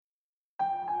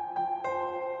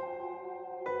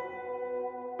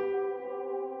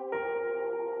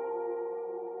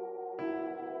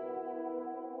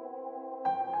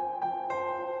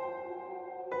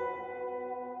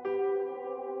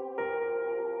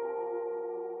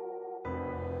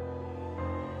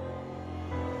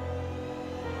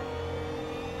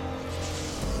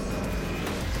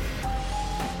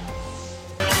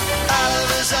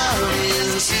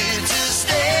armies here to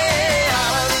stay.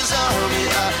 Oliver's army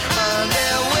are on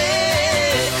their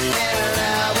way, and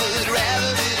I would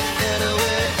rather be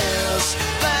anywhere else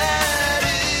than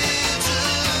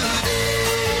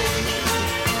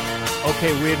today.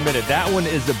 Okay, we admit it. That one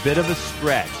is a bit of a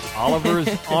stretch. Oliver's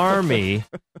Army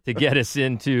to get us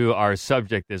into our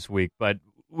subject this week, but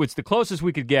it's the closest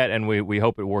we could get, and we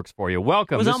hope it works for you.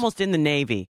 Welcome. It was almost in the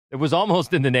Navy. It was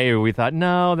almost in the Navy. We thought,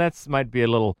 no, that might be a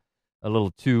little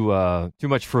too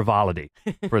much frivolity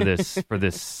for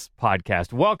this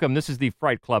podcast. Welcome. This is the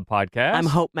Fright Club podcast. I'm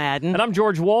Hope Madden. And I'm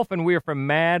George Wolf, and we are from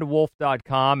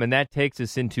madwolf.com, and that takes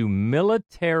us into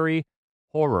military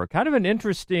horror. Kind of an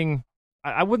interesting,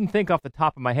 I wouldn't think off the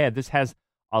top of my head, this has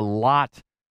a lot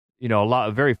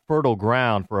very fertile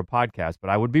ground for a podcast, but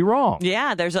I would be wrong.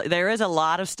 Yeah, there is a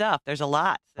lot of stuff. There's a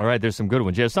lot. All right, there's some good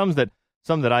ones. Yeah, some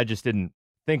that I just didn't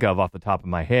think of off the top of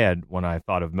my head when I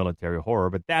thought of military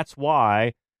horror, but that's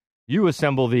why you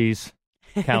assemble these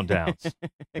countdowns.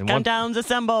 Countdowns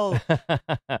assemble.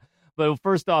 But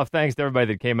first off, thanks to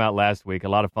everybody that came out last week. A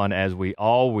lot of fun, as we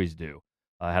always do.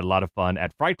 Had a lot of fun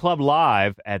at Fright Club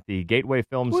Live at the Gateway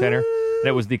Film Center. And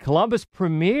it was the Columbus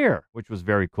premiere, which was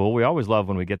very cool. We always love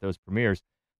when we get those premieres.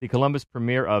 The Columbus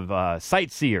premiere of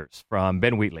Sightseers from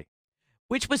Ben Wheatley.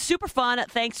 Which was super fun.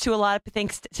 Thanks to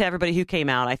everybody who came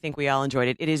out. I think we all enjoyed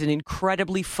it. It is an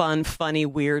incredibly fun, funny,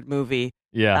 weird movie.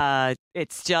 Yeah.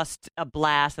 It's just a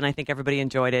blast, and I think everybody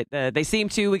enjoyed it. They seem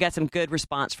to. We got some good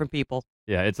response from people.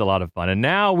 Yeah, it's a lot of fun. And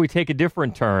now we take a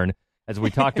different turn, as we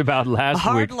talked about last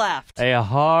week. A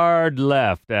hard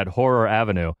left at Horror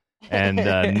Avenue. And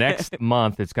next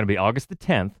month, it's going to be August the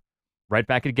 10th, right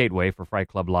back at Gateway for Fright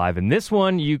Club Live. And this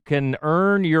one, you can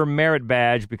earn your merit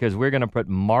badge because we're going to put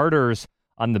Martyrs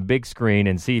on the big screen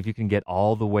and see if you can get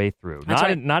all the way through.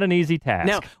 Not an easy task.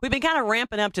 No, we've been kind of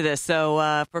ramping up to this.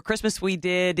 So for Christmas, we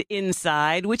did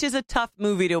Inside, which is a tough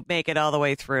movie to make it all the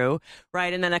way through,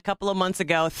 right? And then a couple of months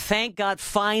ago, thank God,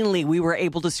 finally, we were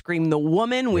able to scream The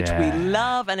Woman, which we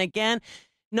love. And again,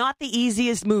 not the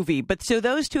easiest movie. But so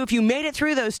those two, if you made it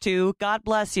through those two, God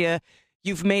bless you.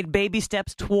 You've made baby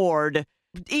steps toward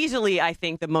easily, I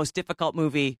think, the most difficult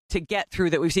movie to get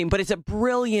through that we've seen. But it's a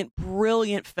brilliant,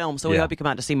 brilliant film. So we hope you come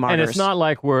out to see Martyrs. And it's not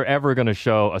like we're ever going to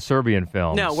show a Serbian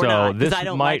film. No, we're not, because I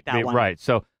don't like that one. Right.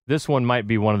 So this one might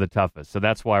be one of the toughest. So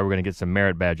that's why we're going to get some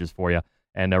merit badges for you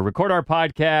and record our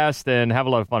podcast and have a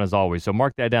lot of fun as always. So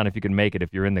mark that down if you can make it,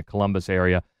 if you're in the Columbus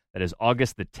area. That is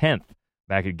August the 10th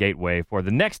back at Gateway for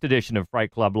the next edition of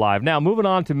Fright Club Live. Now, moving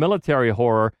on to military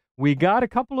horror. We got a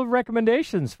couple of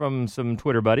recommendations from some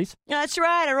Twitter buddies. That's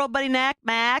right. Our old buddy Mac,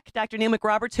 Dr. Neil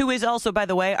McRoberts, who is also, by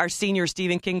the way, our senior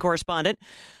Stephen King correspondent.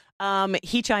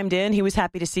 He chimed in. He was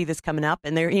happy to see this coming up,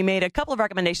 and he made a couple of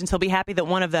recommendations. He'll be happy that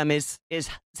one of them is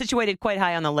situated quite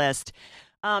high on the list.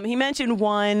 He mentioned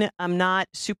one I'm not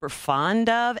super fond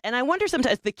of, and I wonder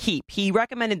sometimes, The Keep. He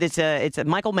recommended this. It's a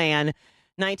Michael Mann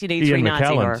 1983 Ian Nazi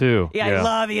McKellen, horror. too. Yeah, I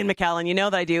love Ian McKellen. You know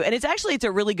that I do. And it's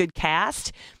a really good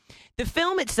cast. The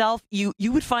film itself, you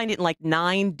would find it in like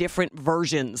 9 different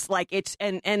versions. Like it's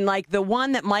and like the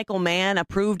one that Michael Mann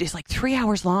approved is like 3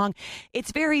 hours long.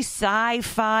 It's very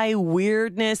sci-fi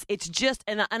weirdness. It's just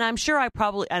and I'm sure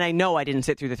I know I didn't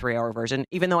sit through the 3-hour version,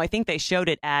 even though I think they showed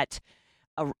it at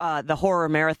the horror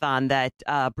marathon that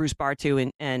Bruce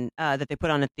Bartu and that they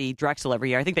put on at the Drexel every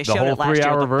year. I think they showed it last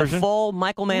year. The full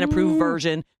Michael Mann approved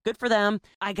version. Good for them.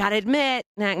 I gotta admit,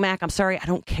 Mac, I'm sorry, I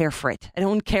don't care for it. I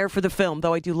don't care for the film,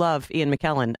 though I do love Ian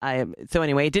McKellen. So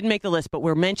anyway, it didn't make the list, but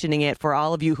we're mentioning it for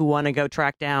all of you who want to go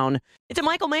track down. It's a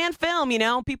Michael Mann film,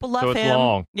 people love him. So it's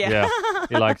long. Yeah,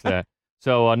 he likes that.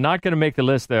 So not going to make the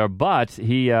list there, but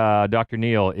Dr.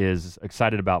 Neil is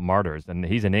excited about Martyrs, and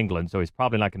he's in England, so he's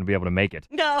probably not going to be able to make it.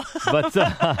 No.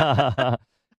 But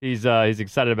he's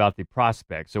excited about the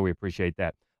prospect, so we appreciate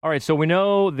that. All right, so we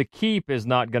know The Keep is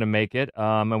not going to make it,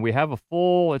 and we have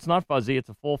it's not fuzzy, it's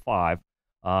a full 5.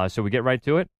 So we get right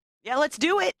to it? Yeah, let's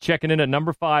do it. Checking in at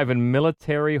number 5 in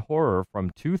military horror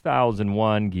from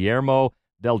 2001, Guillermo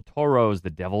del Toro's The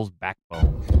Devil's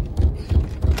Backbone.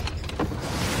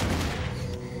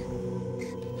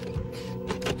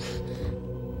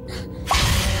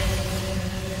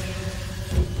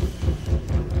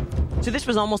 So this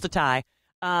was almost a tie,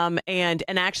 and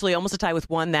actually almost a tie with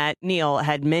one that Neil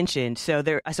had mentioned. So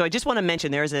I just want to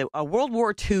mention there's a World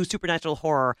War II supernatural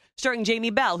horror starring Jamie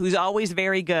Bell, who's always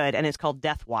very good, and it's called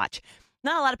Death Watch.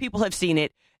 Not a lot of people have seen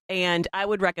it, and I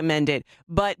would recommend it,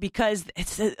 but because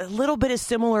it's a little bit of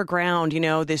similar ground,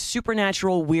 this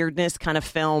supernatural weirdness kind of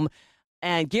film,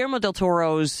 and Guillermo del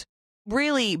Toro's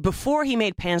really, before he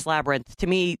made Pan's Labyrinth, to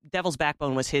me, Devil's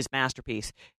Backbone was his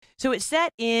masterpiece. So it's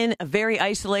set in a very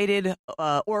isolated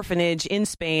orphanage in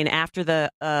Spain after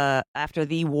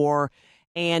the war,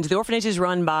 and the orphanage is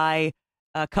run by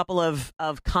a couple of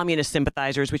communist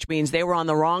sympathizers, which means they were on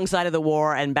the wrong side of the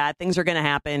war and bad things are going to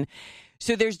happen.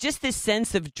 So there's just this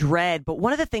sense of dread. But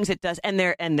one of the things it does,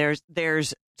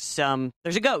 there's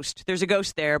a ghost. There's a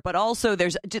ghost there, but also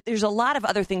there's a lot of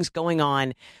other things going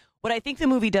on. What I think the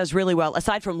movie does really well,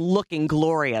 aside from looking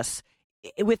glorious,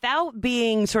 without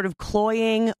being sort of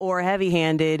cloying or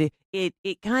heavy-handed,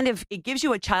 it gives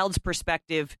you a child's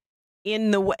perspective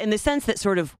in the sense that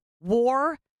sort of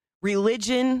war,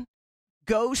 religion,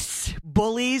 ghosts,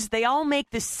 bullies, they all make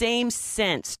the same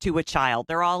sense to a child.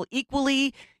 They're all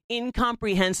equally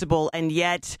incomprehensible, and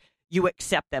yet you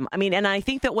accept them. I mean, and I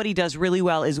think that what he does really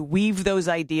well is weave those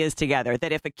ideas together,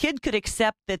 that if a kid could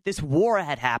accept that this war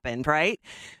had happened, right,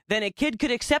 then a kid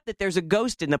could accept that there's a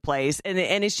ghost in the place,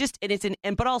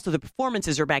 but also the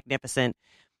performances are magnificent.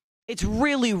 It's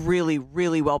really, really,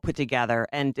 really well put together,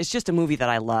 and it's just a movie that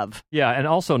I love. Yeah, and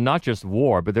also not just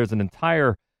war, but there's an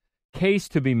entire case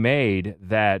to be made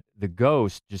that the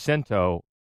ghost, Jacinto,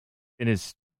 in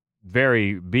his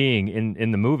very being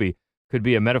in the movie, could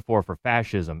be a metaphor for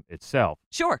fascism itself.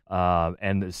 Sure.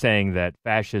 And saying that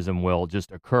fascism will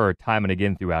just occur time and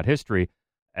again throughout history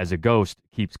as a ghost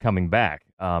keeps coming back.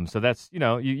 So that's,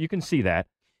 you can see that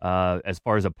as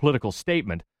far as a political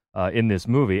statement in this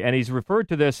movie. And he's referred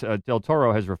to this, Del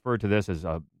Toro has referred to this as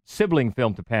a sibling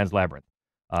film to Pan's Labyrinth.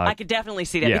 I could definitely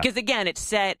see that because, again, it's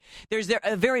set. There's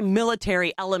a very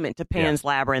military element to Pan's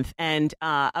Labyrinth, and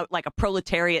like a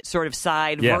proletariat sort of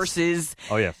side versus.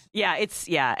 Oh yes.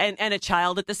 Yeah, and a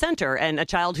child at the center, and a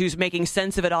child who's making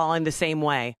sense of it all in the same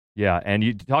way. Yeah, and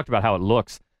you talked about how it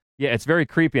looks. Yeah, it's very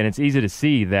creepy, and it's easy to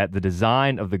see that the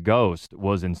design of the ghost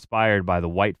was inspired by the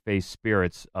white-faced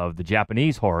spirits of the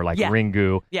Japanese horror, like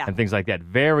Ringu and things like that.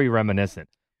 Very reminiscent,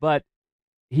 but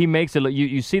he makes it look,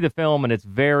 you see the film, and it's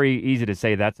very easy to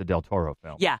say that's a Del Toro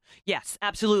film. Yeah, yes,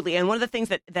 absolutely. And one of the things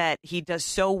that he does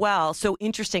so well, so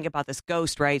interesting about this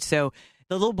ghost, right? So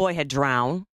the little boy had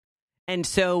drowned, and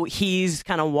so he's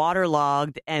kind of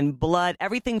waterlogged, and blood,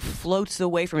 everything floats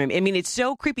away from him. I mean, it's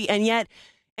so creepy, and yet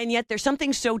there's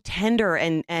something so tender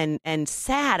and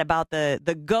sad about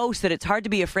the ghost that it's hard to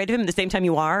be afraid of him at the same time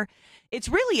you are. It's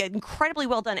really incredibly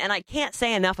well done, and I can't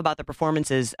say enough about the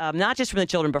performances, not just from the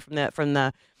children, but from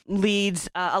the leads,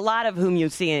 a lot of whom you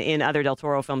see in other Del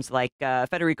Toro films, like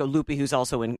Federico Lupi, who's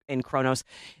also in Cronos.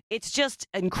 It's just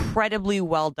incredibly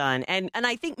well done, and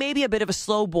I think maybe a bit of a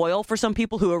slow boil for some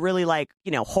people who are really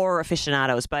horror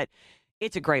aficionados, but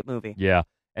it's a great movie. Yeah,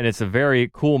 and it's a very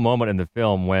cool moment in the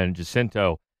film when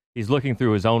Jacinto, he's looking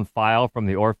through his own file from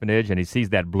the orphanage, and he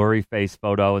sees that blurry face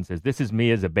photo and says, "This is me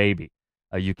as a baby.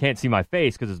 You can't see my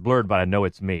face because it's blurred, but I know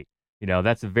it's me."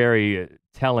 That's a very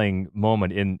telling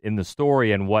moment in the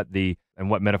story and what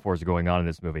metaphors are going on in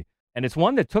this movie. And it's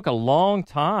one that took a long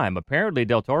time. Apparently,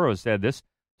 Del Toro said this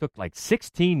took like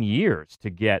 16 years to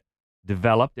get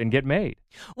developed and get made.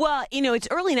 Well, it's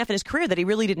early enough in his career that he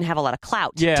really didn't have a lot of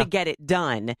clout to get it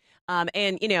done. And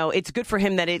it's good for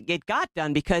him that it got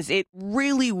done, because it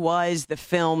really was the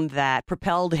film that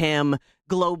propelled him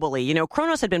globally.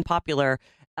 Cronos had been popular,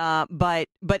 but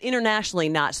internationally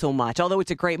not so much. Although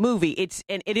it's a great movie, it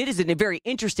is a very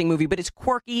interesting movie, but it's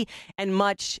quirky and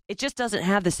it just doesn't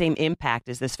have the same impact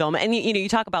as this film. And you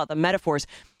talk about the metaphors.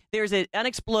 There's an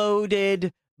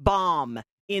unexploded bomb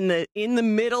in the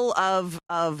middle of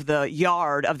the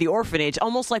yard of the orphanage,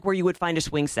 almost like where you would find a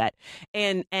swing set,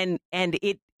 and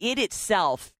it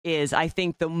itself is, I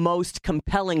think, the most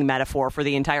compelling metaphor for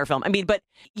the entire film. I mean, but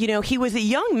he was a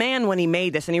young man when he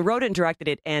made this, and he wrote it and directed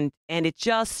it, and it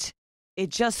just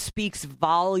speaks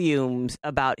volumes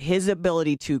about his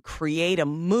ability to create a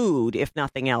mood, if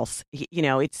nothing else.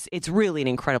 It's really an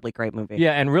incredibly great movie.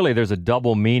 Yeah, and really there's a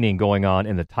double meaning going on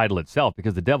in the title itself,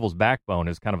 because the devil's backbone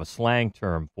is kind of a slang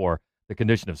term for the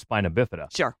condition of spina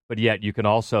bifida. Sure. But yet you can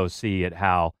also see it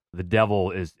how the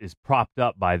devil is propped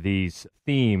up by these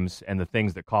themes and the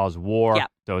things that cause war. Yeah.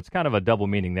 So it's kind of a double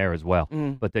meaning there as well.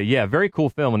 Mm. But very cool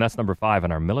film, and that's number 5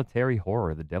 in our military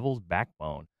horror, The Devil's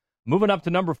Backbone. Moving up to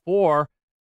number 4,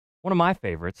 one of my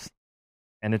favorites,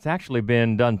 and it's actually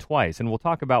been done twice, and we'll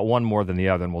talk about one more than the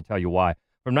other, and we'll tell you why.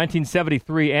 From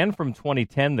 1973 and from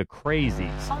 2010, The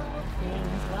Crazies. All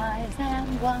things wise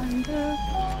and wonderful.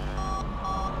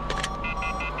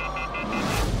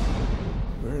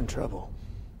 We're in trouble.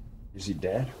 Is he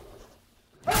dead?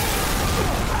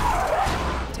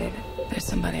 David, there's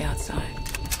somebody outside.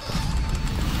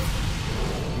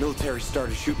 Military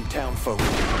started shooting town folk.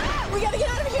 We gotta get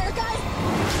out of here, guys!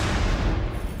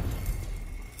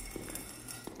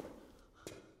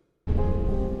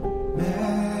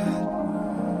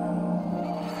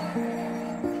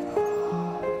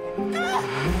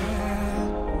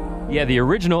 Yeah, the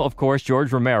original, of course,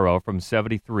 George Romero from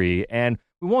 73. And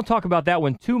we won't talk about that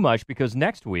one too much because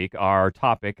next week our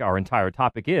entire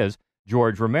topic is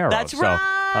George Romero. That's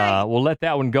right. We'll let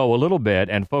that one go a little bit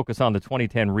and focus on the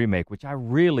 2010 remake, which I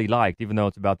really liked, even though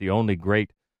it's about the only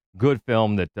good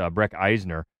film that Breck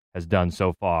Eisner has done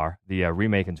so far, the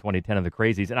remake in 2010 of The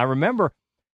Crazies. And I remember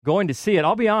going to see it.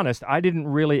 I'll be honest, I didn't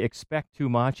really expect too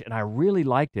much, and I really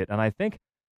liked it. And I think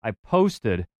I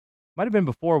posted, might have been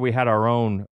before we had our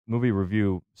own movie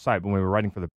review site when we were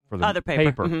writing for the other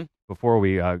paper. Mm-hmm. Before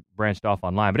we branched off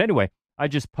online. But anyway, I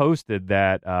just posted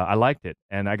that I liked it,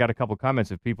 and I got a couple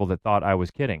comments of people that thought I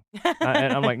was kidding.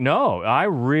 And I'm like, no, I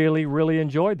really, really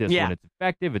enjoyed this one. It's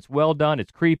effective, it's well done,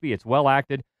 it's creepy, it's well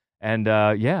acted, and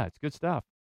it's good stuff.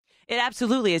 It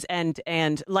absolutely is,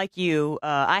 and like you,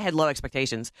 I had low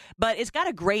expectations, but it's got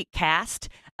a great cast.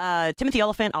 Timothy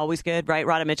Olyphant, always good, right?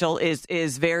 Rhoda Mitchell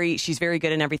she's very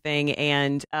good in everything,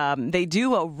 and they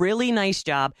do a really nice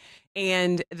job.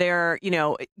 And they're,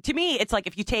 to me, it's like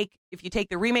if you take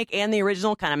the remake and the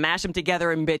original, kind of mash them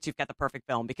together in bits, you've got the perfect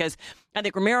film. Because I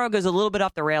think Romero goes a little bit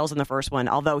off the rails in the first one,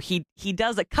 although he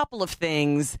does a couple of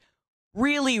things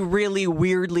really, really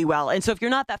weirdly well. And so if you're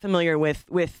not that familiar with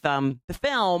the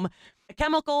film, a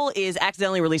chemical is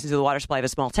accidentally released into the water supply of a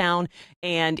small town,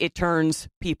 and it turns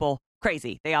people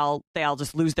crazy. They all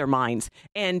just lose their minds.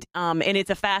 And it's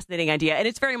a fascinating idea. And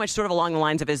it's very much sort of along the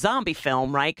lines of a zombie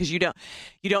film, right? Because you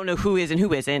don't know who is and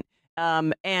who isn't.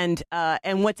 And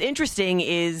what's interesting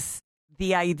is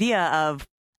the idea of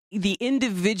the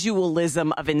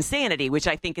individualism of insanity, which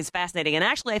I think is fascinating. And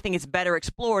actually, I think it's better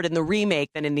explored in the remake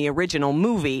than in the original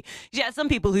movie. Yeah, some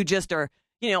people who just are,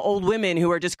 old women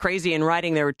who are just crazy and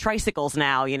riding their tricycles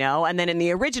now, And then in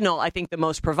the original, I think the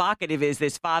most provocative is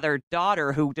this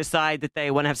father-daughter who decide that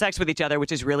they want to have sex with each other,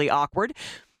 which is really awkward.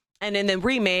 And in the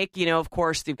remake, of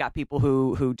course, you've got people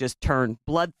who just turn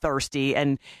bloodthirsty,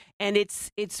 and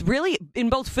it's really, in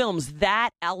both films,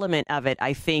 that element of it,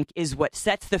 I think, is what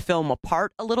sets the film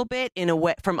apart a little bit in a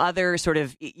way from other sort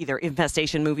of either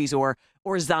infestation movies or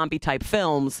zombie type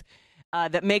films,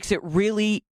 that makes it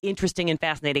really interesting and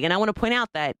fascinating. And I want to point out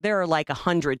that there are like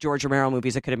 100 George Romero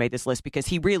movies that could have made this list, because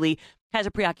he really has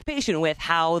a preoccupation with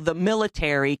how the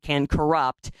military can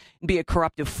corrupt and be a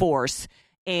corruptive force.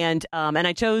 And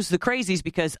I chose The Crazies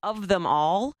because of them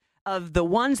all, of the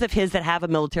ones of his that have a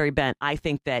military bent, I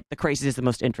think that The Crazies is the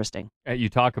most interesting. You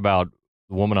talk about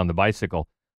the woman on the bicycle.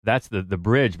 That's the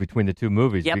bridge between the two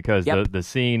movies, because the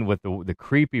scene with the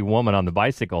creepy woman on the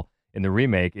bicycle in the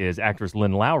remake is actress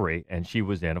Lynn Lowry, and she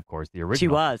was in, of course, the original. She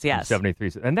was, yes.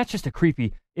 73. And that's just a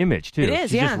creepy image, too. It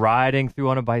is, She's just riding through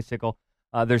on a bicycle.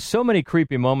 There's so many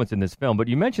creepy moments in this film, but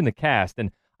you mentioned the cast, and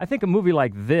I think a movie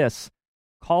like this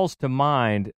calls to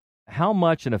mind how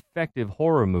much an effective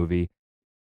horror movie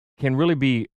can really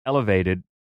be elevated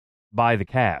by the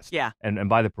cast and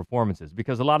by the performances.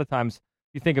 Because a lot of times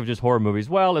you think of just horror movies,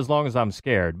 well, as long as I'm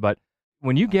scared. But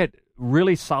when you get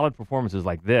really solid performances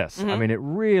like this, I mean, it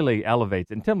really elevates.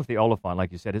 And Timothy Olyphant,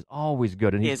 like you said, is always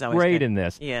good. And he's great in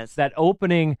this. He is. That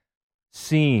opening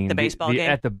scene the baseball game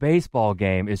at the baseball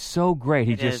game is so great.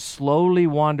 He just slowly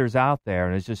wanders out there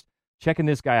and is just checking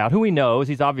this guy out, who he knows.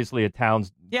 He's obviously a town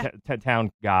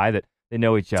guy that they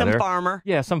know each other. Some farmer.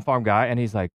 Yeah, some farm guy. And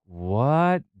he's like,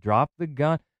 what? Drop the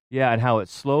gun? Yeah, and how it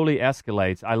slowly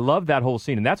escalates. I love that whole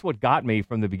scene. And that's what got me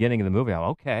from the beginning of the movie. I'm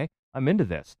okay, I'm into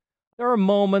this. There are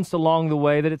moments along the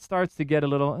way that it starts to get a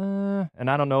little, and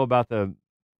I don't know about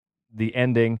the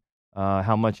ending,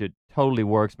 how much it totally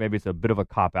works. Maybe it's a bit of a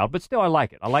cop-out, but still I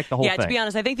like it. I like the whole thing. Yeah, to be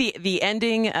honest, I think the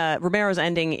ending, Romero's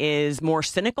ending is more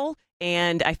cynical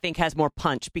and I think has more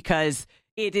punch, because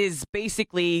it is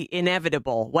basically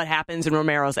inevitable what happens in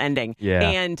Romero's ending.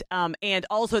 Yeah. And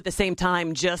also at the same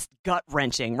time, just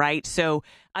gut-wrenching, right? So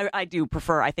I do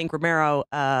prefer, I think Romero,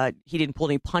 he didn't pull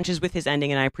any punches with his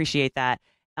ending, and I appreciate that.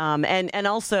 And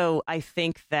also I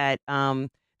think that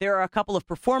there are a couple of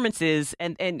performances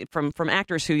and from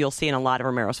actors who you'll see in a lot of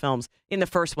Romero's films. In the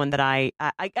first one that I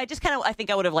just kind of, I think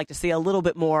I would have liked to see a little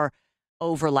bit more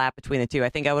overlap between the two. I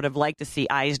think I would have liked to see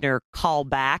Eisner call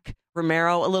back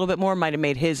Romero a little bit more, might have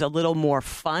made his a little more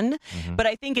fun. Mm-hmm. But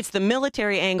I think it's the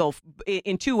military angle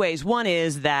in two ways. One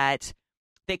is that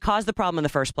they caused the problem in the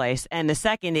first place, and the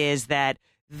second is that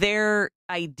their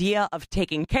idea of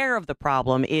taking care of the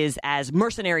problem is as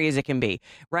mercenary as it can be,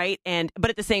 right? But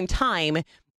at the same time,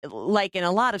 like in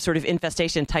a lot of sort of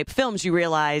infestation type films, you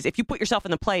realize if you put yourself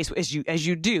in the place as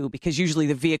you do, because usually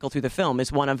the vehicle through the film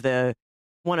is one of the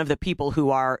people who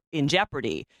are in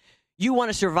jeopardy. You want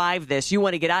to survive this. You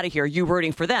want to get out of here. You're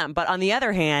rooting for them. But on the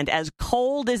other hand, as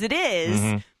cold as it is,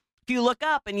 if you look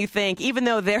up and you think, even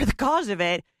though they're the cause of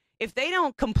it, if they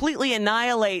don't completely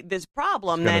annihilate this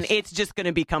problem, then it's just going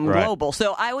to become global.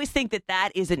 So I always think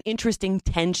that is an interesting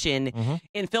tension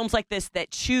in films like this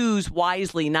that choose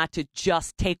wisely not to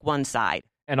just take one side.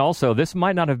 And also, this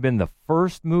might not have been the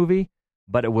first movie,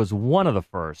 but it was one of the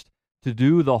first to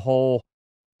do the whole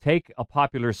take a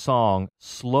popular song,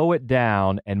 slow it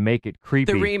down, and make it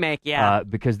creepy. The remake, yeah.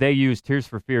 Because they used Tears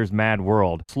for Fears' Mad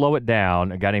World. Slow it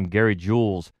down. A guy named Gary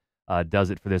Jules does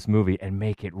it for this movie and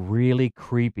make it really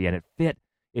creepy. And it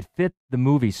fit the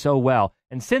movie so well.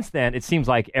 And since then, it seems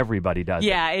like everybody does it.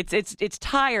 Yeah, it's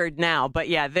tired now, but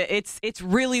yeah, it's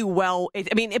really well.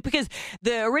 Because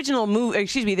the original movie,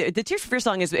 the Tears for Fears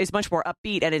song is much more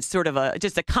upbeat, and it's sort of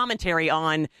just a commentary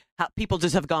on how people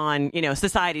just have gone,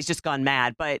 society's just gone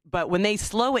mad. But when they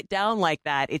slow it down like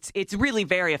that, it's really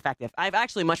very effective. I've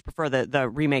actually much prefer the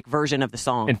remake version of the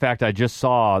song. In fact, I just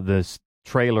saw this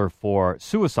trailer for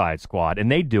Suicide Squad, and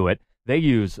they do it. They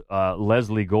use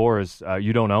Leslie Gore's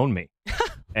 "You Don't Own Me,"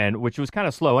 and which was kind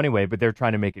of slow anyway, but they're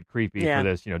trying to make it creepy for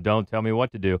this. Don't tell me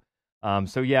what to do.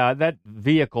 So yeah, that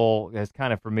vehicle is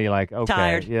kind of for me like okay,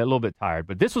 tired. Yeah, a little bit tired.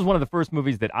 But this was one of the first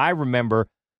movies that I remember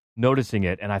noticing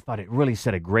it, and I thought it really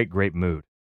set a great mood.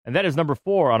 And that is number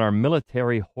 4 on our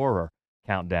military horror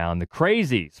countdown, The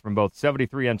Crazies from both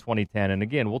 73 and 2010. And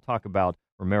again, we'll talk about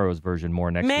Romero's version more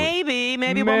next week. Maybe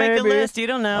we'll make the list. You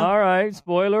don't know. All right,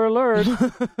 spoiler alert.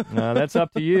 No, that's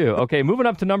up to you. Okay, moving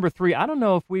up to number 3. I don't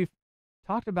know if we've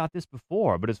talked about this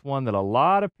before, but it's one that a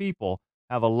lot of people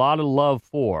have a lot of love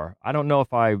for. I don't know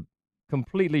if I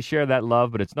completely share that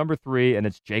love, but it's number 3, and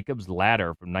it's Jacob's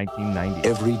Ladder from 1990.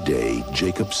 Every day,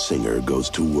 Jacob Singer goes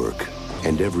to work,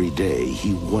 and every day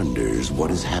he wonders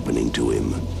what is happening to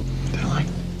him. They're like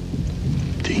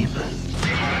demons.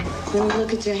 Let me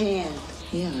look at your hand.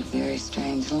 You have a very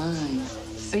strange line.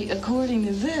 See, according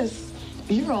to this,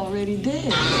 you're already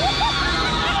dead.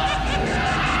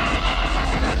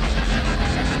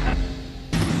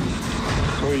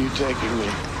 Where are you taking me?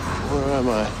 Where am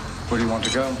I? Where do you want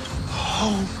to go?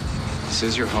 Home. This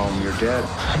is your home. You're dead.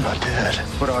 I'm not dead.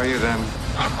 What are you then?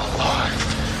 I'm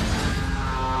alive.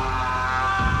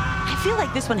 I feel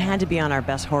like this one had to be on our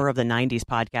Best Horror of the 90s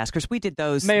podcast because we did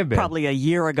those probably a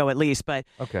year ago at least. But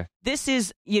okay. This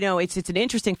is, it's an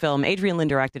interesting film. Adrian Lyne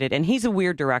directed it, and he's a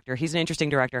weird director. He's an interesting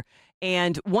director.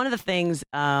 And one of the things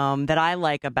that I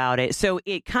like about it, so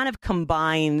it kind of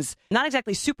combines not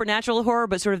exactly supernatural horror,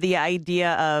 but sort of the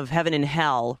idea of heaven and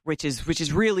hell, which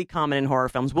is really common in horror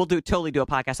films. We'll totally do a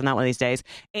podcast on that one of these days,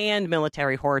 and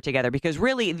military horror together, because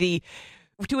really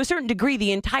to a certain degree,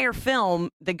 the entire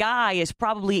film, the guy is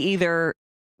probably either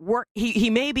he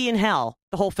may be in hell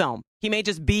the whole film. He may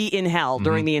just be in hell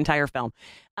during the entire film.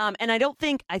 And I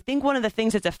think one of the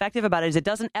things that's effective about it is it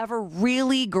doesn't ever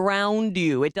really ground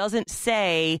you. It doesn't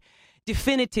say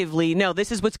definitively, no,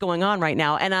 this is what's going on right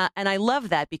now. And I love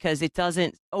that because it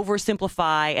doesn't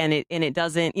oversimplify and it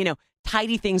doesn't,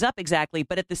 tidy things up exactly.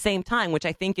 But at the same time, which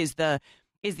I think is the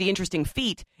interesting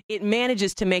feat, it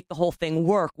manages to make the whole thing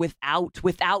work without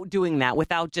doing that,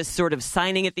 without just sort of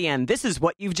signing at the end, this is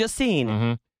what you've just seen.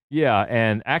 Mm-hmm. Yeah,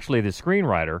 and actually the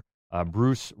screenwriter,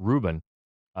 Bruce Rubin,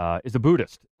 is a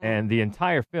Buddhist, and the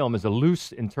entire film is a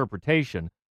loose interpretation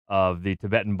of the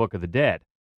Tibetan Book of the Dead.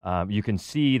 You can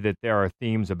see that there are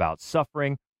themes about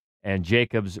suffering, and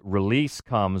Jacob's release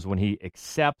comes when he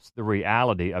accepts the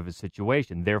reality of his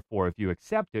situation. Therefore, if you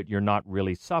accept it, you're not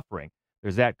really suffering.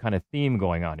 There's that kind of theme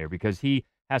going on here because he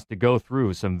has to go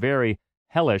through some very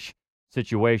hellish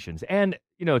situations. And,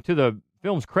 to the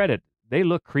film's credit, they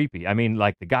look creepy. I mean,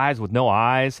 like the guys with no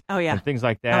eyes and things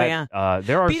like that. Oh, yeah.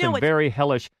 There are some very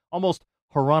hellish, almost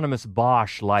Hieronymus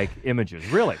Bosch-like images,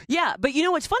 really. Yeah, but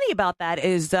what's funny about that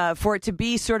is for it to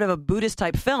be sort of a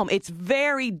Buddhist-type film, it's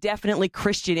very definitely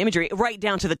Christian imagery, right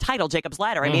down to the title, Jacob's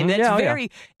Ladder. I mean, that's very...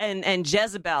 Yeah. And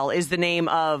Jezebel is the name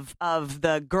of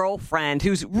the girlfriend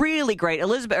who's really great.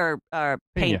 Elizabeth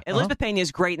Pena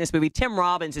is great in this movie. Tim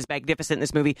Robbins is magnificent in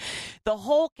this movie. The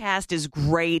whole cast is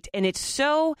great, and it's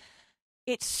so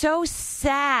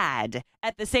sad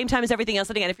at the same time as everything else.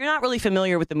 And again, if you're not really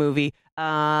familiar with the movie,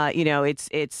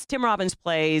 it's Tim Robbins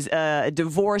plays a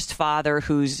divorced father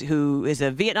who is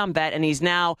a Vietnam vet, and he's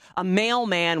now a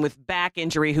mailman with back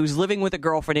injury who's living with a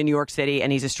girlfriend in New York City,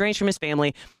 and he's estranged from his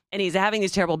family, and he's having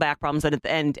these terrible back problems. And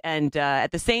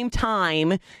at the same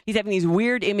time, he's having these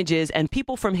weird images, and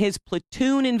people from his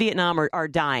platoon in Vietnam are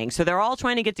dying. So they're all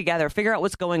trying to get together, figure out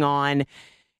what's going on.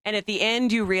 And at the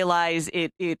end, you realize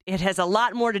it has a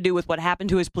lot more to do with what happened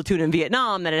to his platoon in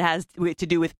Vietnam than it has to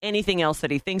do with anything else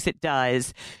that he thinks it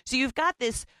does. So you've got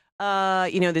this,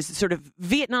 this sort of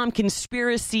Vietnam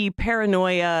conspiracy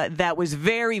paranoia that was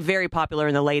very, very popular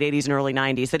in the late 80s and early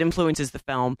 90s that influences the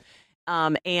film.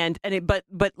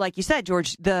 But like you said,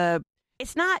 George,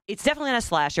 it's definitely not a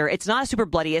slasher. It's not a super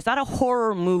bloody. It's not a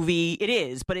horror movie. It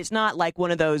is, but it's not like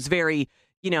one of those very,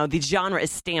 the genre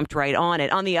is stamped right on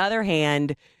it. On the other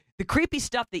hand, the creepy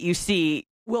stuff that you see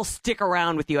will stick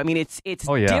around with you. I mean, it's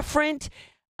different.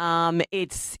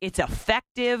 It's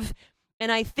effective.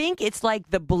 And I think it's like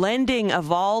the blending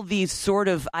of all these sort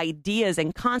of ideas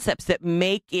and concepts that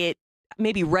make it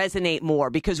maybe resonate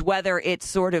more, because whether it's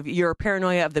sort of your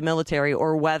paranoia of the military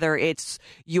or whether it's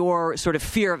your sort of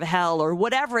fear of hell or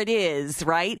whatever it is,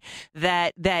 right,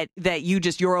 that you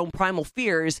just your own primal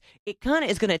fears, it kind of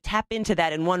is going to tap into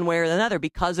that in one way or another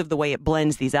because of the way it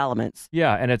blends these elements.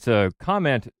 Yeah, and it's a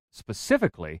comment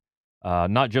specifically,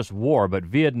 not just war, but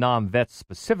Vietnam vets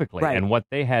specifically, right, and what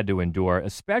they had to endure,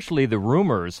 especially the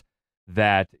rumors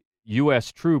that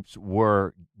U.S. troops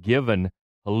were given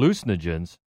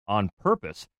hallucinogens on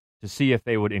purpose to see if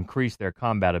they would increase their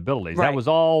combat abilities. Right. That was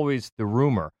always the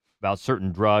rumor about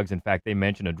certain drugs. In fact, they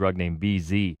mentioned a drug named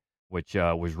BZ, which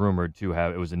was rumored to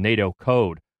have, it was a NATO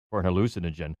code for an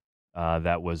hallucinogen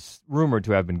that was rumored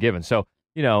to have been given. So,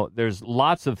 there's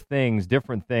lots of things,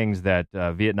 different things that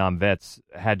Vietnam vets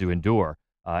had to endure.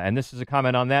 And this is a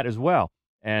comment on that as well.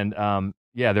 And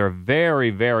there are very,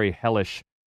 very hellish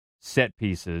set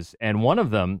pieces. And one of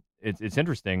them, it's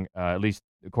interesting, at least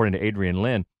according to Adrian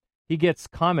Lin, he gets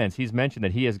comments. He's mentioned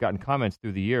that he has gotten comments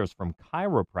through the years from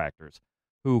chiropractors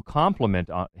who compliment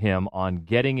him on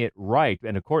getting it right.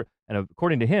 And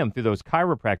according to him, through those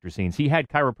chiropractor scenes, he had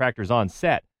chiropractors on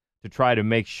set to try to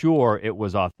make sure it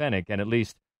was authentic. And at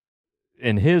least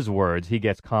in his words, he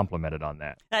gets complimented on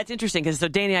that. That's interesting, because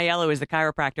Danny Aiello is the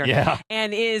chiropractor. Yeah.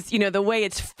 And is, the way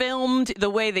it's filmed, the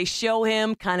way they show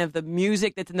him, kind of the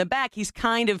music that's in the back, he's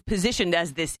kind of positioned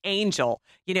as this angel,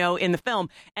 in the film.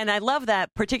 And I love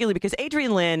that particularly because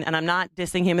Adrian Lin, and I'm not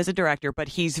dissing him as a director, but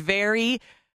his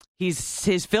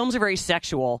films are very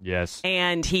sexual. Yes.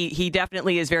 And he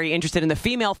definitely is very interested in the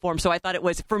female form. So I thought it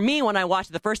was, for me, when I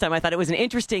watched it the first time, I thought it was an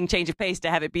interesting change of pace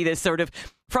to have it be this sort of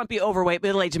frumpy, overweight,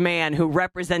 middle-aged man who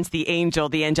represents the angel,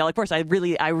 the angelic force. I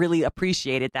really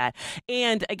appreciated that.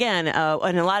 And again, in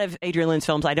a lot of Adrian Lin's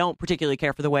films, I don't particularly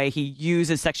care for the way he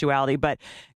uses sexuality, but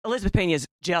Elizabeth Pena is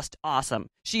just awesome.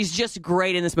 She's just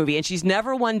great in this movie, and she's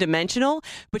never one-dimensional,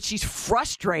 but she's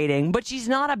frustrating, but she's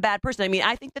not a bad person. I mean,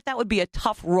 I think that would be a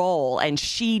tough role, and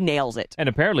she nails it. And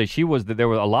apparently there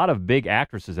were a lot of big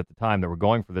actresses at the time that were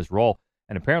going for this role,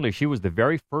 and apparently she was the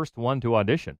very first one to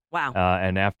audition. Wow.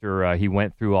 And after he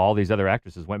went through all these other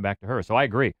actresses, went back to her. So I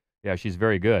agree. Yeah, she's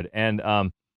very good. And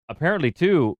apparently,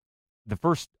 too, the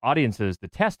first audiences, the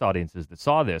test audiences that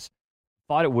saw this,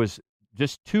 thought it was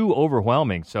just too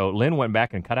overwhelming. So Lynn went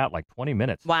back and cut out like 20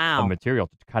 minutes of material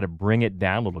to kind of bring it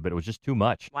down a little bit. It was just too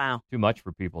much. Wow. Too much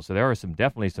for people. So there are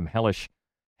definitely some hellish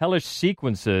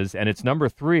sequences, and it's number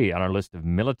 3 on our list of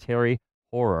military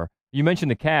horror. You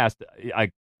mentioned the cast.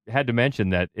 I had to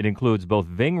mention that it includes both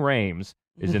Ving Rhames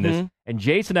is in this, and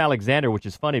Jason Alexander, which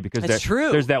is funny because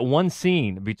there's that one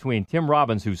scene between Tim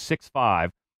Robbins, who's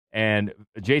 6'5", and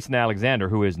Jason Alexander,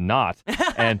 who is not,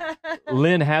 and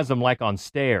Lynn has him like on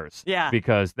stairs. Yeah.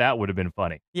 Because that would have been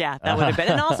funny. Yeah, that would have been.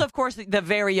 And also, of course, the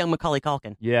very young Macaulay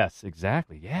Culkin. Yes,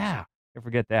 exactly. Yeah. Can't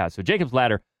forget that. So Jacob's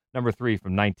Ladder, number 3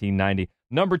 from 1990.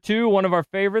 Number 2, one of our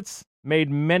favorites, made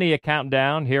many a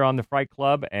countdown here on the Fright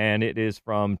Club, and it is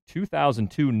from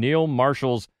 2002, Neil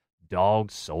Marshall's Dog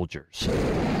Soldiers.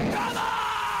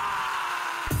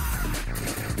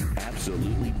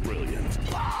 Absolutely brilliant.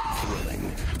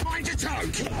 Thrilling. Mind your tongue!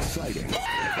 Exciting.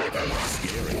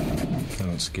 Scary. I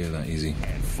don't scare that easy.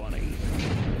 And funny.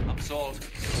 I'm sold.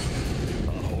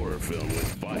 A horror film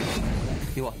with bite.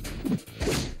 You what?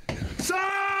 Sold!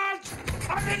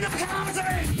 I'm in the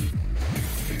party!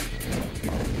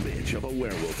 Bitch of a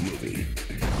werewolf movie.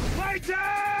 Fighting!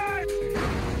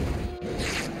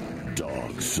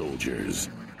 Dog Soldiers.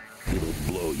 It'll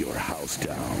blow your house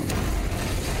down.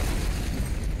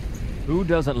 Who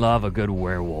doesn't love a good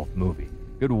werewolf movie?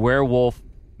 Good werewolf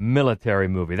military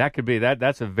movie. That could be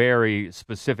that's a very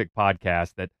specific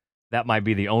podcast that might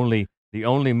be the only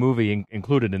movie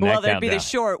included in that countdown. Well, there'd be the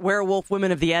short Werewolf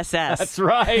Women of the SS. That's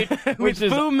right. Which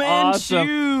is Fu Manchu.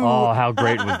 Awesome. Oh, how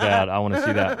great was that? I want to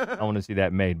see that. I want to see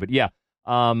that made. But yeah,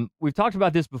 we've talked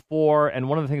about this before, and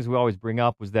one of the things we always bring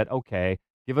up was that, okay,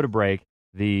 give it a break.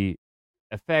 The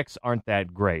effects aren't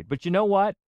that great. But you know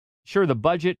what? Sure, the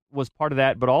budget was part of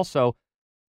that, but also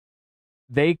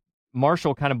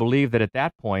Marshall kind of believed that at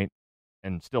that point,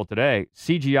 and still today,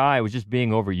 CGI was just being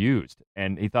overused,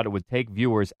 and he thought it would take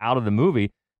viewers out of the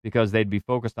movie because they'd be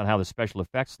focused on how the special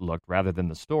effects looked rather than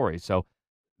the story. So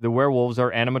the werewolves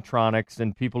are animatronics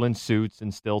and people in suits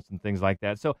and stilts and things like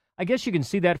that. So I guess you can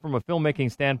see that from a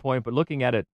filmmaking standpoint, but looking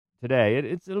at it today,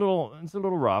 it's a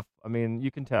little rough. I mean,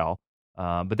 you can tell,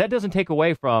 but that doesn't take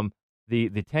away from the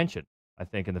tension, I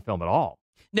think, in the film at all.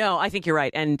 No, I think you're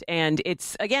right, and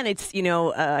it's again, it's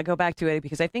I go back to it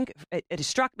because I think it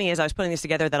struck me as I was putting this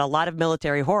together that a lot of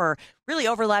military horror really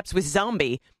overlaps with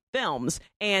zombie films,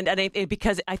 and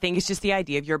because I think it's just the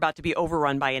idea of you're about to be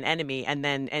overrun by an enemy,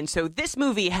 and so this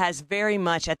movie has very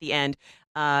much at the end.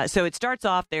 So it starts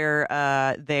off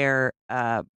they're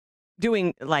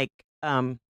doing like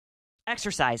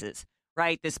exercises,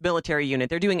 right? This military unit,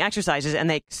 they're doing exercises, and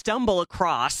they stumble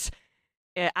across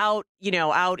out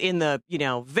in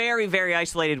the very, very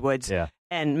isolated woods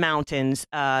and mountains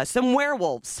some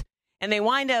werewolves. And they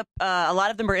wind up, a lot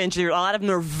of them are injured, a lot of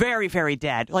them are very, very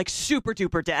dead, like super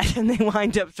duper dead. And they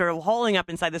wind up sort of holing up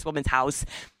inside this woman's house.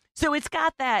 So it's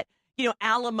got that,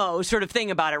 Alamo sort of thing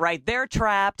about it, right? They're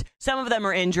trapped. Some of them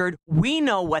are injured. We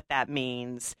know what that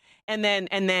means. And then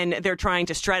they're trying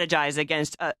to strategize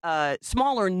against a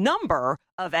smaller number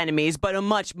of enemies, but a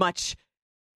much, much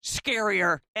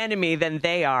scarier enemy than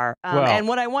they are. And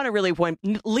what I want to really point,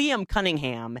 Liam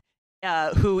Cunningham,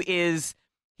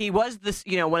 he was this,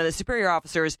 one of the superior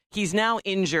officers. He's now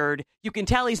injured. You can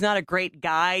tell he's not a great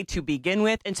guy to begin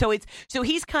with, and so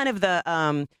he's kind of the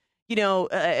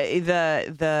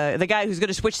the guy who's going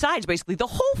to switch sides. Basically, the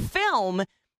whole film,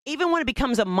 even when it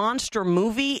becomes a monster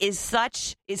movie, is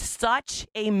such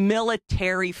a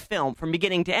military film from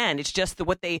beginning to end. It's just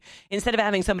instead of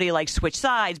having somebody like switch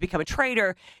sides, become a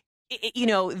traitor.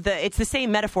 It's the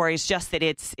same metaphor. It's just that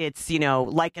it's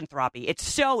lycanthropy. It's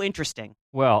so interesting.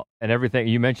 Well, and everything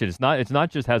you mentioned, it's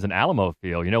not just has an Alamo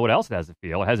feel. You know what else it has a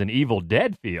feel? It has an Evil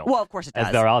Dead feel. Well, of course it does.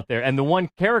 As they're out there, and the one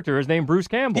character is named Bruce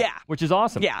Campbell. Yeah, which is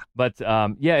awesome. Yeah, but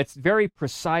it's very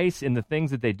precise in the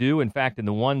things that they do. In fact, in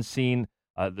the one scene,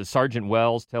 the Sergeant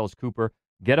Wells tells Cooper,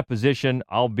 "Get a position.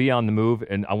 I'll be on the move,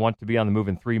 and I want to be on the move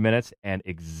in 3 minutes." And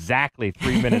exactly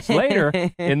 3 minutes later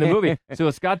in the movie. So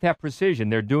it's got that precision.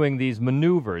 They're doing these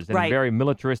maneuvers in a very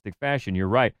militaristic fashion. You're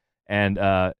right. And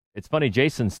it's funny,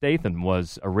 Jason Statham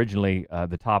was originally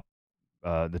the top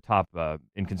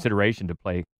in consideration to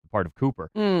play the part of Cooper.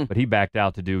 But he backed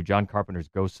out to do John Carpenter's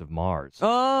Ghosts of Mars.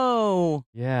 Oh.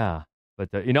 Yeah. But,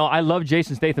 I love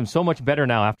Jason Statham so much better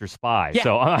now after Spy. Yeah.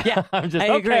 So I'm just,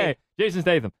 I agree. Jason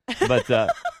Statham. But,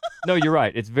 no, you're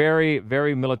right. It's very,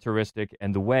 very militaristic.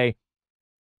 And the way,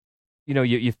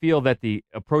 you feel that the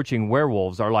approaching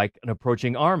werewolves are like an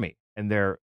approaching army. And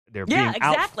they're being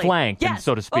outflanked,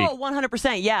 so to speak. Oh,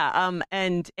 100%. Yeah.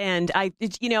 And I,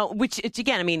 which it's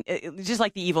again, I mean, just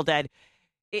like the Evil Dead,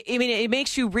 it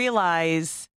makes you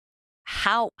realize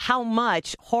how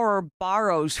much horror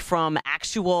borrows from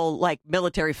actual like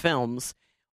military films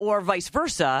or vice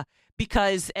versa,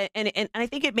 because and I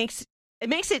think it makes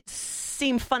it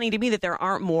seem funny to me that there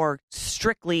aren't more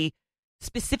specifically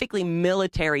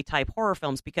military type horror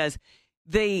films, because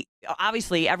they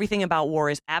obviously everything about war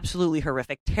is absolutely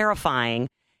horrific, terrifying,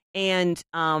 and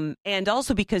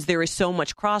also because there is so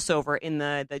much crossover in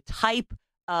the type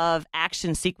of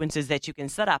action sequences that you can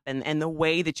set up and the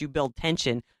way that you build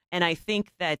tension. And I think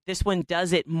that this one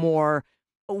does it more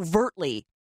overtly,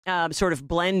 sort of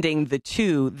blending the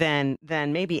two than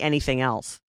maybe anything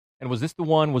else. And was this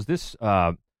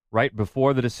right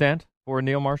before The Descent for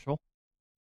Neil Marshall?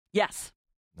 Yes.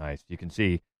 Nice. You can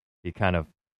see he kind of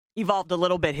evolved a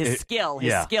little bit. His skill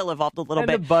evolved a little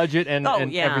bit. And the budget and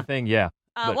everything, yeah.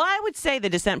 Well, I would say The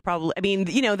Descent probably. I mean,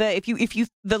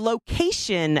 the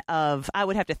location of, I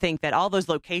would have to think that all those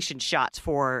location shots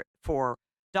for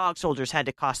Dog Soldiers had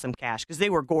to cost some cash, because they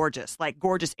were gorgeous, like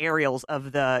gorgeous aerials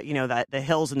of the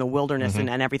hills and the wilderness and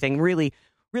everything. Really,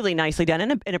 really nicely done,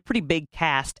 and a pretty big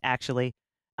cast actually.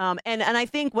 And I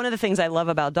think one of the things I love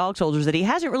about Dog Soldiers that he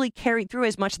hasn't really carried through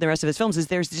as much in the rest of his films is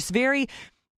there's just very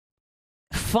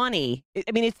funny.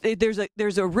 I mean,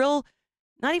 there's a real,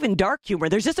 not even dark humor.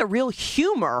 There's just a real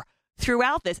humor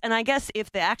throughout this. And I guess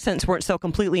if the accents weren't so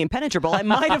completely impenetrable, I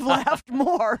might have laughed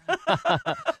more.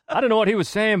 I don't know what he was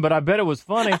saying, but I bet it was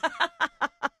funny.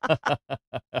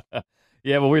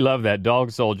 Yeah, well, we love that. Dog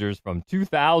Soldiers from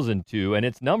 2002, and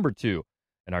it's number 2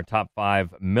 in our top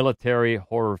 5 military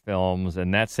horror films,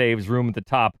 and that saves room at the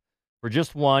top for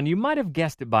just one. You might have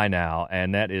guessed it by now,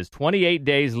 and that is 28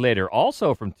 Days Later,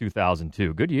 also from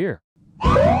 2002. Good year. So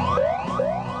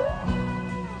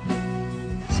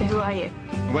who are you?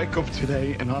 I wake up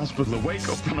today in hospital. I wake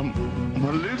up and I'm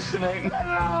hallucinating.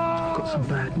 I've got some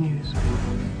bad news.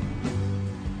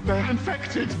 They're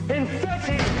infected.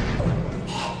 Infected?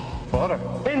 Father.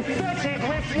 Infected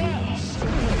with what?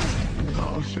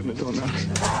 Oh, shit. in the door now.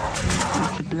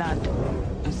 It's the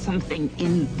blood. There's something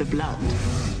in the blood.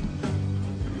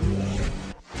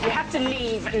 You have to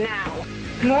leave now.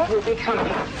 What will be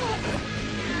coming?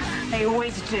 They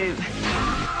always do.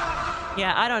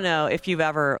 Yeah, I don't know if you've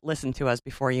ever listened to us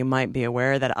before. You might be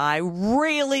aware that I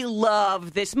really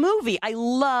love this movie. I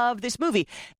love this movie.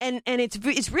 And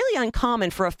it's really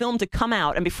uncommon for a film to come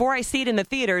out, and before I see it in the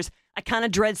theaters, I kind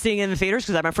of dread seeing it in the theaters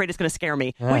because I'm afraid it's going to scare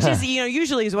me, which is,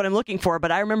 usually is what I'm looking for.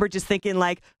 But I remember just thinking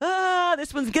like,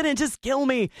 this one's going to just kill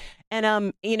me. And,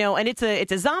 and it's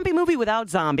a zombie movie without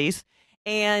zombies.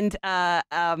 And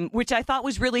which I thought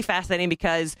was really fascinating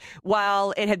because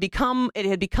while it had become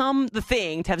the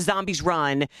thing to have zombies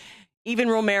run, even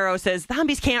Romero says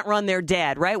zombies can't run, they're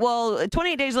dead, right? Well,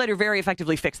 28 Days Later very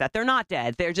effectively fixed that. They're not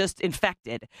dead. They're just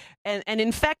infected. And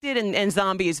infected and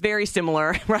zombie is very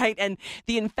similar, right? And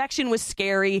the infection was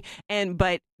scary.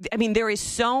 But there is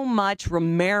so much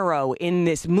Romero in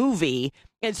this movie,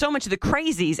 and so much of the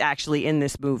crazies actually in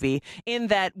this movie, in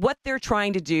that what they're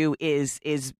trying to do is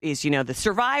the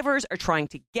survivors are trying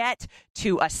to get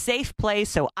to a safe place.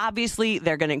 So obviously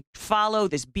they're going to follow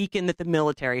this beacon that the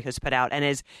military has put out. And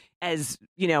as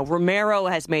Romero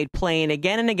has made plain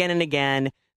again and again and again,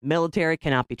 military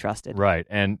cannot be trusted. Right.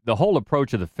 And the whole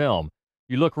approach of the film,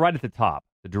 you look right at the top,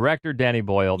 the director, Danny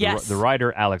Boyle, yes. the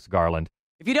writer, Alex Garland.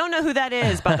 If you don't know who that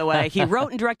is, by the way, he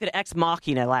wrote and directed Ex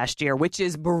Machina last year, which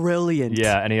is brilliant.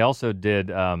 Yeah, and he also did,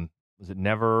 was it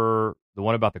Never, the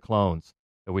one about the clones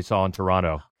that we saw in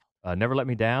Toronto? Never Let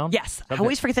Me Down? Yes, Something. I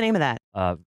always forget the name of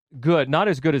that. Good, not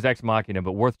as good as Ex Machina,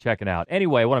 but worth checking out.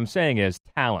 Anyway, what I'm saying is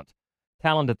talent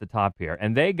at the top here.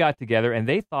 And they got together and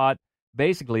they thought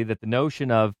basically that the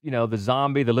notion of, the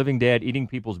zombie, the living dead, eating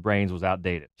people's brains was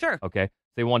outdated. Sure. Okay,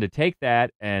 so they wanted to take that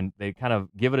and they kind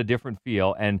of give it a different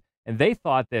feel. And they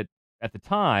thought that at the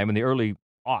time, in the early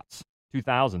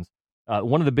 2000s,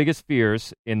 one of the biggest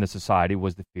fears in the society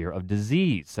was the fear of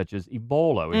disease, such as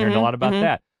Ebola. We're hearing a lot about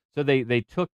that. So they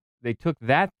took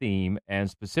that theme, and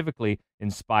specifically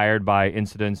inspired by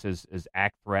incidents as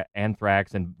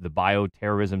anthrax and the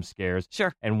bioterrorism scares,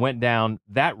 sure, and went down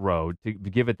that road to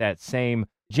give it that same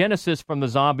genesis from the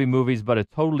zombie movies, but a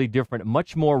totally different,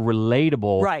 much more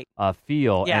relatable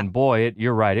feel. Yeah. And boy,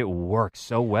 you're right, it works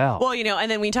so well. Well, and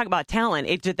then when you talk about talent,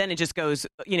 it just goes,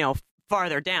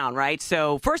 farther down, right?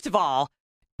 So first of all,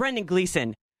 Brendan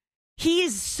Gleeson, he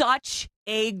is such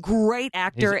a great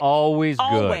actor. He's always good.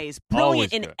 Always brilliant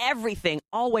Always in good. everything,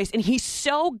 always. And he's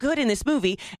so good in this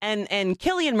movie. And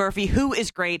Cillian Murphy, who is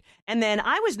great. And then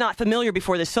I was not familiar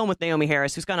before this film with Naomi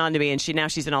Harris, who's gone on to be, and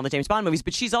she's in all the James Bond movies,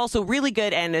 but she's also really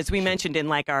good. And as we mentioned in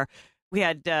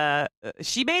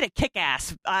she made a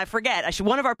Kick-Ass. I forget.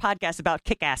 One of our podcasts about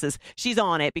Kick-Asses. She's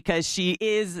on it because she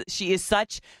is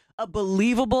such a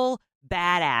believable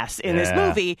badass in this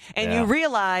movie. And you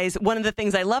realize one of the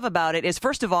things I love about it is,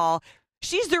 first of all,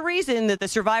 she's the reason that the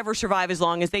survivors survive as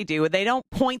long as they do. They don't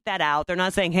point that out. They're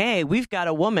not saying, hey, we've got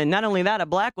a woman, not only that, a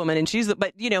black woman, and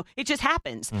but it just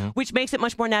happens, which makes it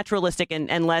much more naturalistic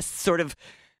and less sort of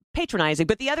patronizing.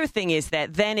 But the other thing is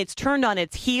that then it's turned on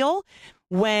its heel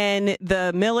when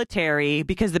the military,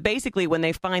 because basically when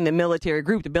they find the military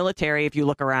group, if you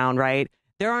look around, right,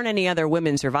 there aren't any other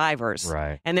women survivors.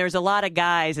 Right. And there's a lot of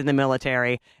guys in the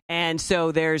military. And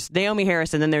so there's Naomi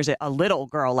Harris, and then there's a little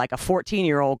girl, like a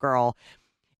 14-year-old girl.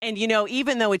 And,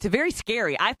 even though it's very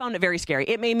scary, I found it very scary.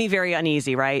 It made me very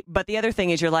uneasy, right? But the other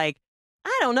thing is you're like,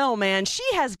 I don't know, man. She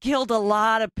has killed a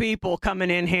lot of people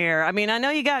coming in here. I mean, I know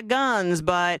you got guns,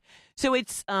 but so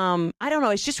it's, I don't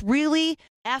know. It's just really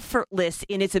effortless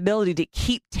in its ability to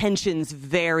keep tensions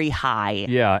very high.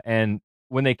 Yeah. And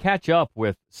when they catch up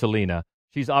with Selena,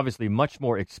 she's obviously much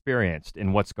more experienced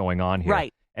in what's going on here.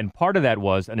 Right. And part of that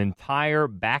was an entire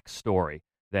backstory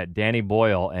that Danny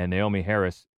Boyle and Naomi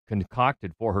Harris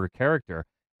concocted for her character.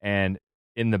 And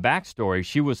in the backstory,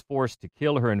 she was forced to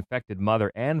kill her infected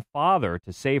mother and father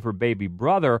to save her baby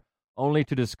brother, only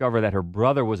to discover that her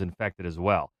brother was infected as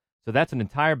well. So that's an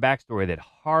entire backstory that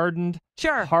hardened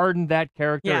that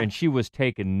character, and she was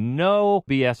taking no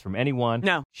BS from anyone.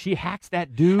 No. She hacks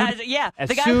that dude.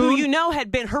 The guy who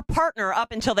had been her partner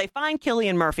up until they find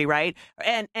Cillian Murphy, right?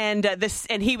 And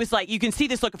he was like, you can see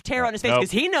this look of terror on his face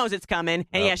because he knows it's coming.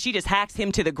 And she just hacks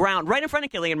him to the ground right in front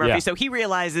of Cillian Murphy. Yeah. So he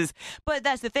realizes, but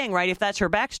that's the thing, right? If that's her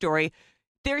backstory,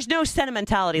 there's no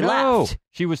sentimentality left.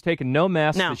 She was taking no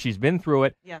mess. No. She's been through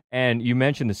it. Yeah. And you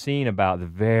mentioned the scene about the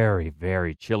very,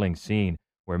 very chilling scene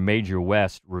where Major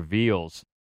West reveals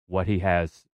what he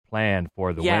has planned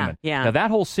for the women. Yeah. Now, that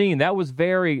whole scene,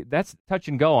 that's touch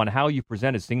and go on how you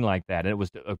present a scene like that. And it was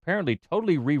apparently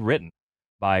totally rewritten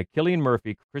by Cillian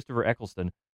Murphy, Christopher Eccleston,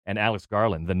 and Alex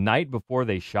Garland the night before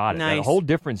they shot it. Nice. A whole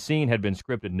different scene had been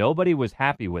scripted. Nobody was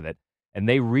happy with it, and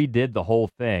they redid the whole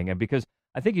thing. And because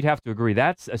I think you'd have to agree,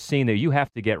 that's a scene that you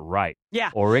have to get right.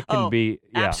 Yeah. Or it can be...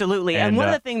 Yeah. Absolutely. And one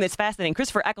of the things that's fascinating,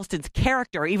 Christopher Eccleston's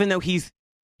character, even though he's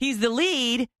the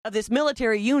lead of this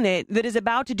military unit that is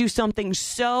about to do something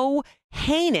so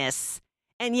heinous,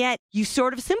 and yet you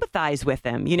sort of sympathize with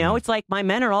him. You know, it's like, my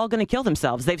men are all going to kill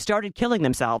themselves. They've started killing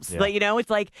themselves. Yeah. Like, you know, it's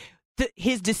like...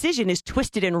 his decision is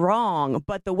twisted and wrong,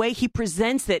 but the way he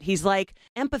presents it, he's like,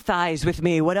 empathize with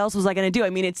me. What else was I going to do?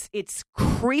 I mean, it's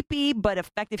creepy but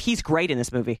effective. He's great in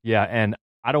this movie. Yeah, and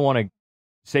I don't want to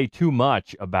say too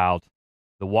much about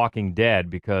The Walking Dead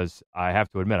because I have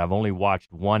to admit I've only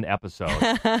watched one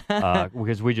episode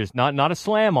because we just not a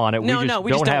slam on it. We just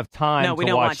don't have time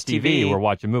to watch TV. We're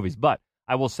watching movies, but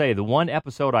I will say the one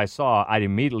episode I saw, I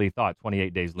immediately thought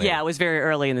 28 Days later. Yeah, it was very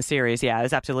early in the series. Yeah, it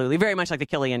was absolutely very much like the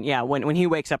Killian. Yeah, when he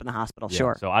wakes up in the hospital. Yeah,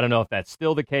 sure. So I don't know if that's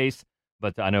still the case,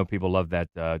 but I know people love that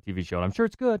TV show, and I'm sure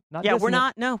it's good. We're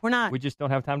not. No, we're not. We just don't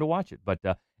have time to watch it. But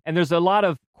and there's a lot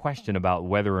of question about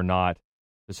whether or not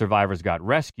the survivors got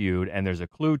rescued, and there's a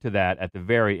clue to that at the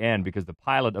very end because the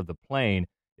pilot of the plane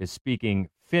is speaking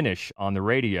Finnish on the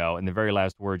radio, and the very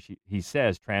last words he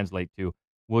says translate to,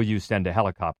 "Will you send a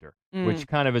helicopter?" Which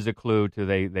kind of is a clue to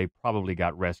they probably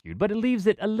got rescued. But it leaves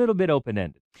it a little bit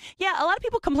open-ended. Yeah, a lot of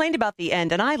people complained about the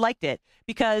end, and I liked it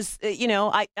because,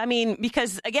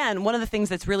 because, again, one of the things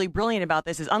that's really brilliant about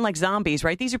this is, unlike zombies,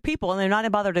 right, these are people, and they're not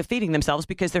bothered defeating themselves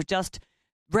because they're just...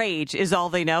 rage is all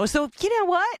they know. So, you know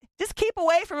what? Just keep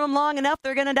away from them long enough,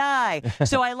 they're going to die.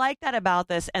 So I like that about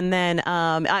this. And then,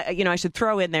 I should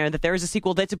throw in there that there is a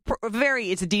sequel that's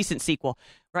it's a decent sequel,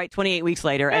 right? 28 weeks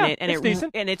later. Yeah, it's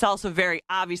decent. And it's also very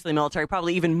obviously military,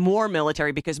 probably even more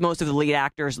military because most of the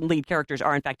lead characters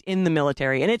are in fact in the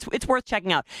military. And it's worth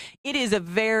checking out. It is a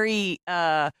very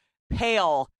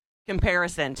pale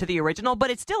comparison to the original, but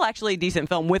it's still actually a decent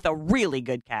film with a really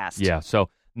good cast. Yeah, so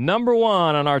number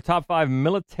one on our top 5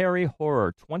 military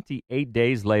horror, 28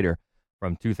 Days Later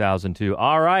from 2002.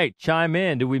 All right, chime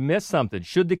in. Did we miss something?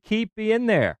 Should The Keep be in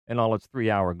there in all its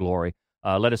 3-hour glory?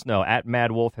 Let us know. At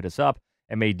Mad Wolf, hit us up.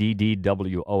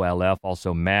 MADDWOLF.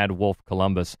 Also, Mad Wolf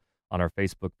Columbus on our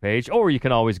Facebook page. Or you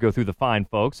can always go through the fine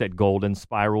folks at Golden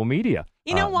Spiral Media.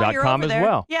 You know, while you're over there,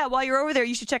 well. Yeah, while you're over there,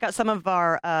 you should check out some of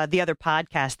our the other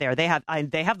podcasts there. They have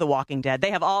The Walking Dead.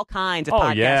 They have all kinds of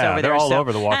podcasts over there. They're all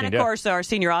over The Walking Dead. And of course, our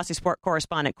senior Aussie sport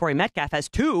correspondent Corey Metcalf has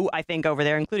 2, I think, over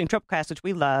there, including Triplecast, which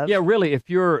we love. Yeah, really. If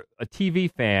you're a TV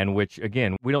fan, which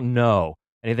again we don't know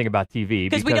anything about TV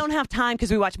because we don't have time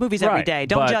because we watch movies every day.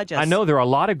 Don't judge us. I know there are a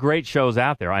lot of great shows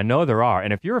out there. I know there are.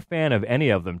 And if you're a fan of any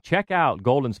of them, check out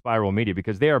Golden Spiral Media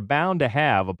because they are bound to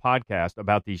have a podcast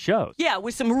about these shows. Yeah,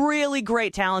 with some really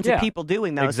great, talented people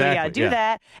doing those. Exactly, so, do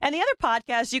that. And the other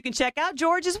podcast you can check out,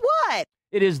 George, is what?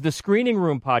 It is the Screening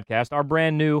Room Podcast, our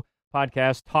brand new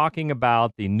podcast talking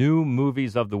about the new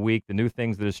movies of the week, the new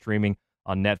things that are streaming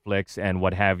on Netflix and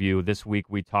what have you. This week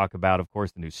we talk about, of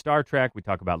course, the new Star Trek. We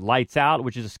talk about Lights Out,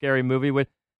 which is a scary movie with,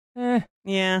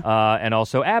 and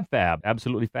also Ab Fab,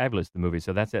 Absolutely Fabulous, the movie.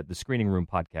 So that's at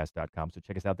thescreeningroompodcast.com. So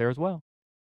check us out there as well.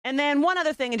 And then one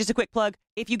other thing, and just a quick plug,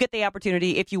 if you get the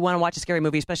opportunity, if you want to watch a scary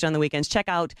movie, especially on the weekends, check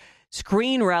out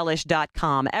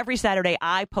ScreenRelish.com. Every Saturday,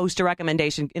 I post a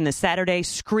recommendation in the Saturday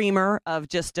Screamer of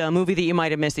just a movie that you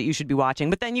might have missed that you should be watching.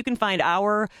 But then you can find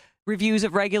our reviews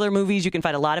of regular movies. You can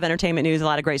find a lot of entertainment news, a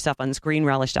lot of great stuff on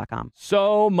ScreenRelish.com.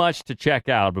 So much to check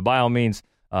out, but by all means,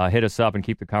 hit us up and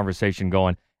keep the conversation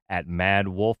going at Mad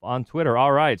Wolf on Twitter.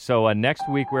 All right, so next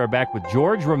week we're back with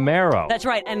George Romero. That's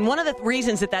right, and one of the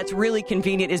reasons that that's really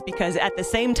convenient is because at the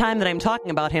same time that I'm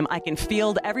talking about him, I can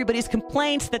field everybody's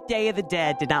complaints that Day of the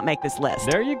Dead did not make this list.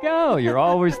 There you go. You're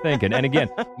always thinking. And again,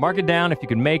 mark it down if you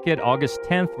can make it. August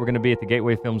 10th, we're going to be at the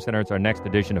Gateway Film Center. It's our next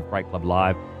edition of Fright Club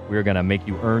Live. We're going to make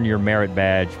you earn your merit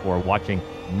badge for watching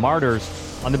Martyrs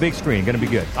on the big screen. Going to be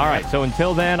good. All right, so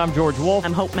until then, I'm George Wolf.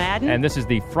 I'm Hope Madden. And this is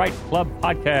the Fright Club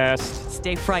Podcast.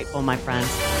 Stay frightful, my friends.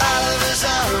 All of the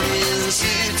zombies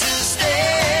here to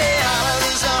stay. All of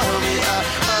the zombies